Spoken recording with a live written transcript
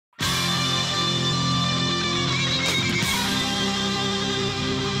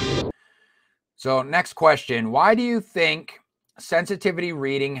So next question, why do you think sensitivity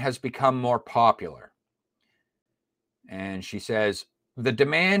reading has become more popular? And she says, the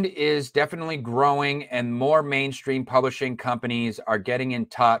demand is definitely growing and more mainstream publishing companies are getting in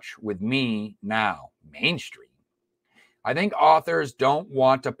touch with me now. Mainstream. I think authors don't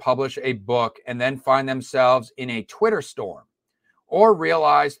want to publish a book and then find themselves in a Twitter storm or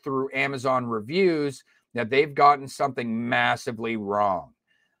realize through Amazon reviews that they've gotten something massively wrong.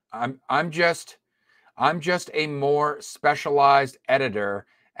 I'm just a more specialized editor,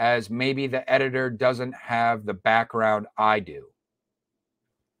 as maybe the editor doesn't have the background I do.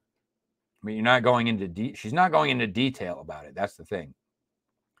 I mean, you're not going into she's not going into detail about it. That's the thing.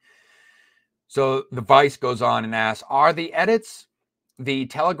 So the Vice goes on and asks, are the edits, the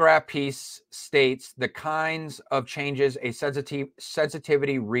Telegraph piece states the kinds of changes a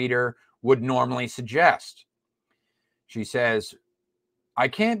sensitivity reader would normally suggest? She says, I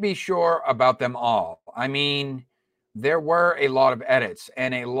can't be sure about them all. I mean, there were a lot of edits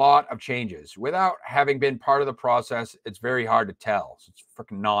and a lot of changes. Without having been part of the process, it's very hard to tell. So it's a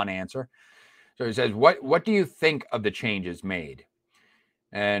freaking non-answer. So he says, what do you think of the changes made?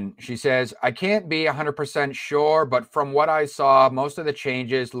 And she says, I can't be 100% sure, but from what I saw, most of the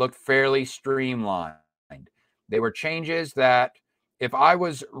changes looked fairly streamlined. They were changes that if I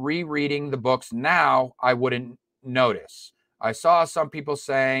was rereading the books now, I wouldn't notice. I saw some people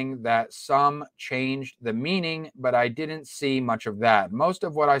saying that some changed the meaning, but I didn't see much of that. Most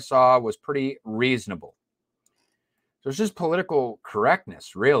of what I saw was pretty reasonable. So it's just political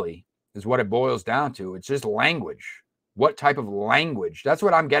correctness, really, is what it boils down to. It's just language. What type of language? That's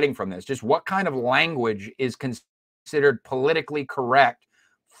what I'm getting from this. Just what kind of language is considered politically correct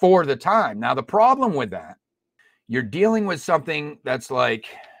for the time. Now, the problem with that, you're dealing with something that's like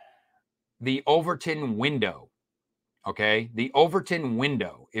the Overton window. Okay, the Overton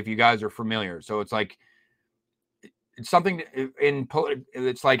window, if you guys are familiar. So it's like, it's something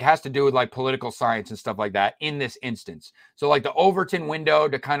it's like has to do with like political science and stuff like that in this instance. So like the Overton window,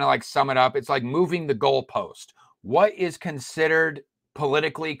 to kind of like sum it up, it's like moving the goalpost. What is considered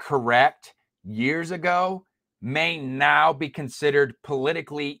politically correct years ago may now be considered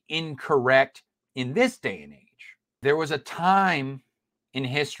politically incorrect in this day and age. There was a time in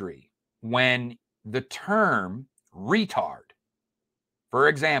history when the term retard, for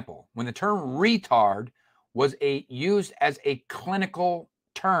example, when the term retard was used as a clinical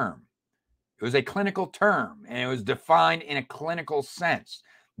term. It was a clinical term and it was defined in a clinical sense.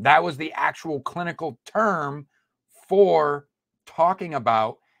 That was the actual clinical term for talking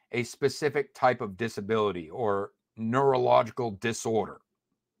about a specific type of disability or neurological disorder.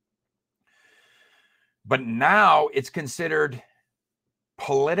 But now it's considered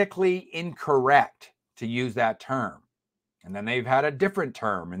politically incorrect to use that term. And then they've had a different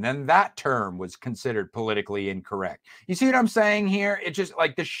term, and then that term was considered politically incorrect. You see what I'm saying here? It just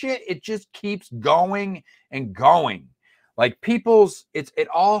like the shit, it just keeps going and going. Like it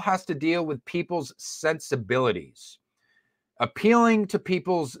all has to deal with people's sensibilities, appealing to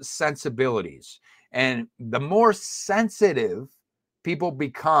people's sensibilities. And the more sensitive people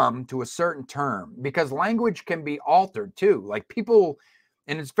become to a certain term, because language can be altered too. Like people,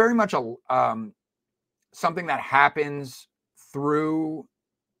 and it's very much something that happens through,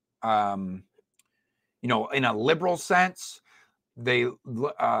 in a liberal sense. The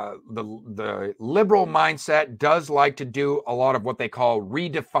liberal mindset does like to do a lot of what they call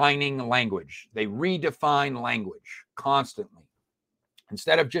redefining language. They redefine language constantly.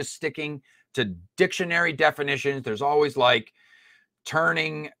 Instead of just sticking to dictionary definitions, there's always like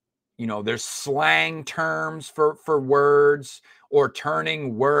turning, there's slang terms for words, or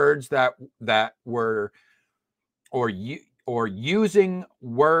turning words that were, or using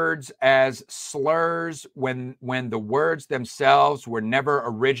words as slurs when the words themselves were never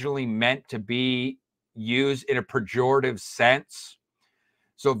originally meant to be used in a pejorative sense.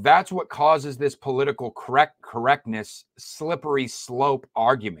 So that's what causes this political correctness slippery slope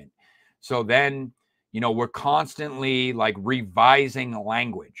argument. So then, we're constantly like revising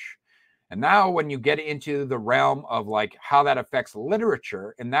language. And now when you get into the realm of like how that affects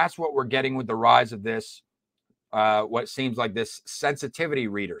literature, and that's what we're getting with the rise of this, what seems like this sensitivity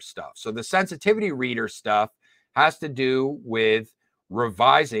reader stuff. So the sensitivity reader stuff has to do with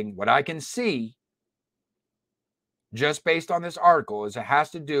revising. What I can see just based on this article is it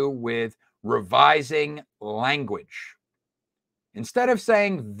has to do with revising language. Instead of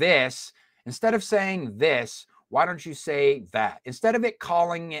saying this, why don't you say that? Instead of it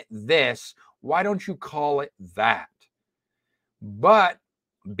calling it this, why don't you call it that? But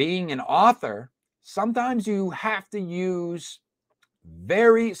being an author, sometimes you have to use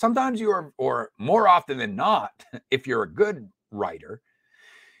sometimes you're, or more often than not, if you're a good writer,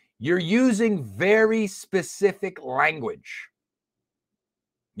 you're using very specific language.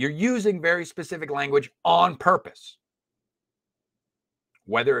 You're using very specific language on purpose,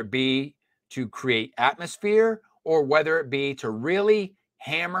 whether it be to create atmosphere or whether it be to really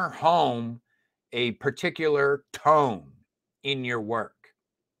hammer home a particular tone in your work.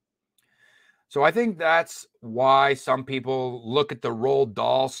 So I think that's why some people look at the Roald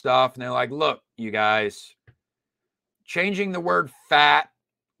Dahl stuff and they're like, look, you guys, changing the word fat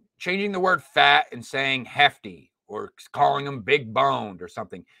and saying hefty or calling them big boned or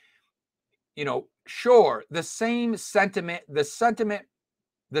something, sure, the sentiment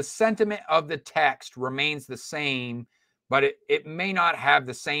of the text remains the same, but it may not have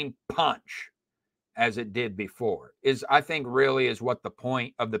the same punch as it did before, I think really is what the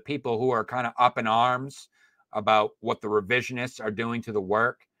point of the people who are kind of up in arms about what the revisionists are doing to the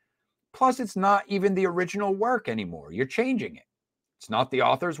work. Plus, it's not even the original work anymore. You're changing it. It's not the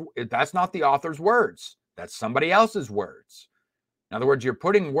author's, that's not the author's words. That's somebody else's words. In other words, you're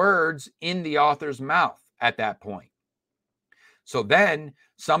putting words in the author's mouth at that point. So then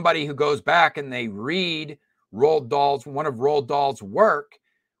somebody who goes back and they read one of Roald Dahl's work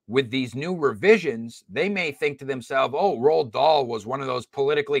with these new revisions, they may think to themselves, oh, Roald Dahl was one of those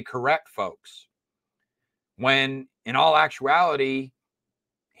politically correct folks. When in all actuality,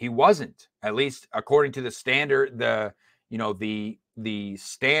 he wasn't, at least according to the standard, at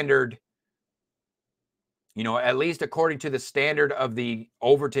least according to the standard of the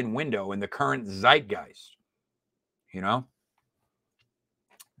Overton window and the current zeitgeist.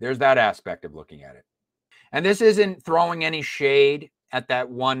 There's that aspect of looking at it. And this isn't throwing any shade at that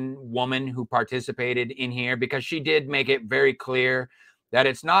one woman who participated in here, because she did make it very clear that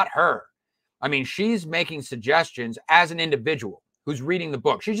it's not her. I mean, she's making suggestions as an individual who's reading the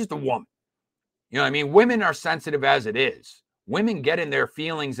book. She's just a woman. Women are sensitive as it is. Women get in their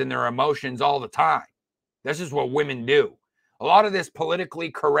feelings and their emotions all the time. This is what women do. A lot of this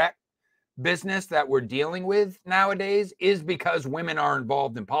politically correct business that we're dealing with nowadays is because women are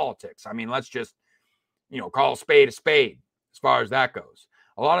involved in politics. I mean, let's just, call a spade as far as that goes.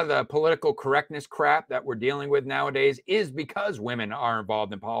 A lot of the political correctness crap that we're dealing with nowadays is because women are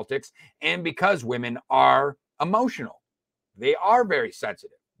involved in politics and because women are emotional. They are very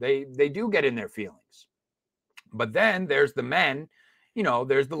sensitive. They do get in their feelings. But then there's the men,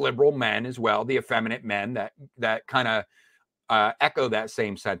 there's the liberal men as well, the effeminate men that kind of echo that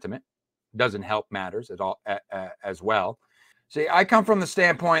same sentiment. Doesn't help matters at all as well. See, I come from the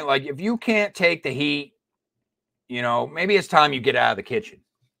standpoint, like, if you can't take the heat, maybe it's time you get out of the kitchen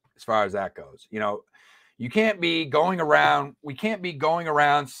as far as that goes. We can't be going around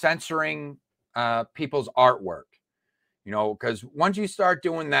censoring people's artwork, because once you start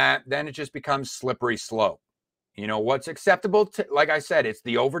doing that, then it just becomes slippery slope. What's acceptable to, like I said, it's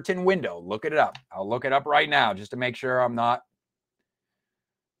the Overton window. Look it up. I'll look it up right now just to make sure I'm not.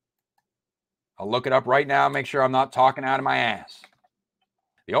 I'll look it up right now, make sure I'm not talking out of my ass.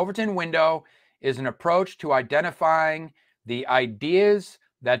 The Overton window is an approach to identifying the ideas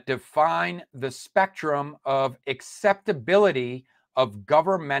that define the spectrum of acceptability of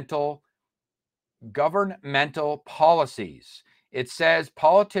governmental policies. It says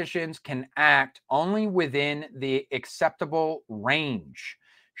politicians can act only within the acceptable range.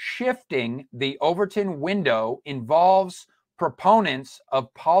 Shifting the Overton window involves proponents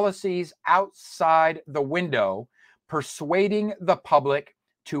of policies outside the window persuading the public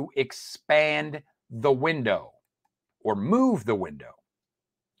to expand the window or move the window.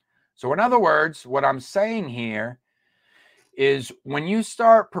 So in other words, what I'm saying here is when you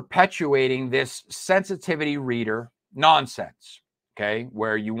start perpetuating this sensitivity reader nonsense, okay,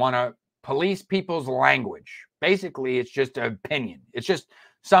 where you want to police people's language, basically it's just an opinion. It's just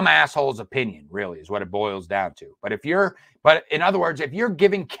some asshole's opinion, really, is what it boils down to. But in other words, if you're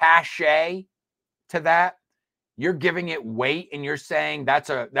giving cachet to that, you're giving it weight, and you're saying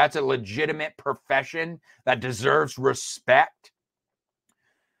that's a legitimate profession that deserves respect,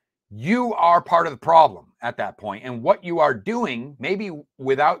 you are part of the problem at that point. And what you are doing, maybe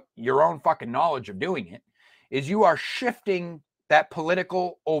without your own fucking knowledge of doing it, is you are shifting that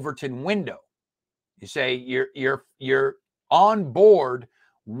political Overton window. You say you're on board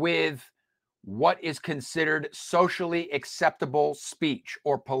with what is considered socially acceptable speech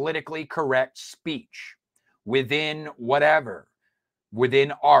or politically correct speech within whatever,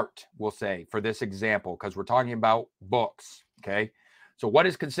 within art, we'll say, for this example, because we're talking about books, okay? So what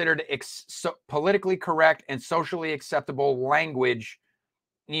is considered politically correct and socially acceptable language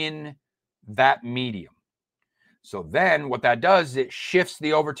in that medium? So then what that does is it shifts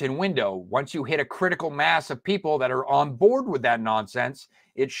the Overton window. Once you hit a critical mass of people that are on board with that nonsense,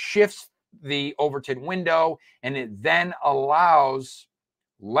 it shifts the Overton window, and it then allows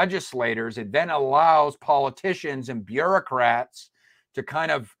legislators, it then allows politicians and bureaucrats to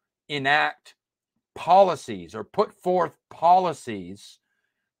kind of enact policies or put forth policies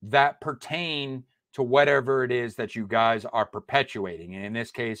that pertain to whatever it is that you guys are perpetuating. And in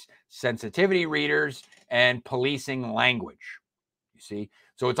this case, sensitivity readers and policing language. You see?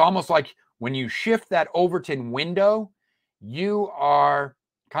 So it's almost like when you shift that Overton window, you are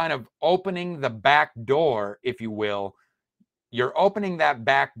kind of opening the back door, if you will. You're opening that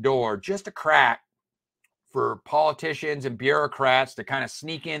back door just a crack for politicians and bureaucrats to kind of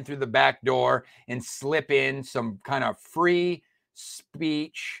sneak in through the back door and slip in some kind of free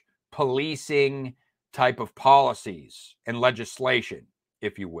speech policing type of policies and legislation,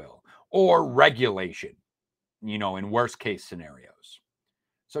 if you will, or regulation, you know, in worst case scenarios.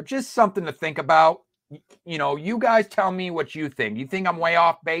 So just something to think about. You know, you guys tell me what you think. You think I'm way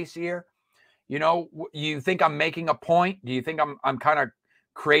off base here? You know, you think I'm making a point? Do you think I'm kind of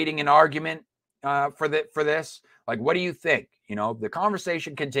creating an argument for this? Like, what do you think? You know, the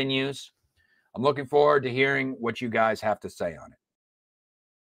conversation continues. I'm looking forward to hearing what you guys have to say on it.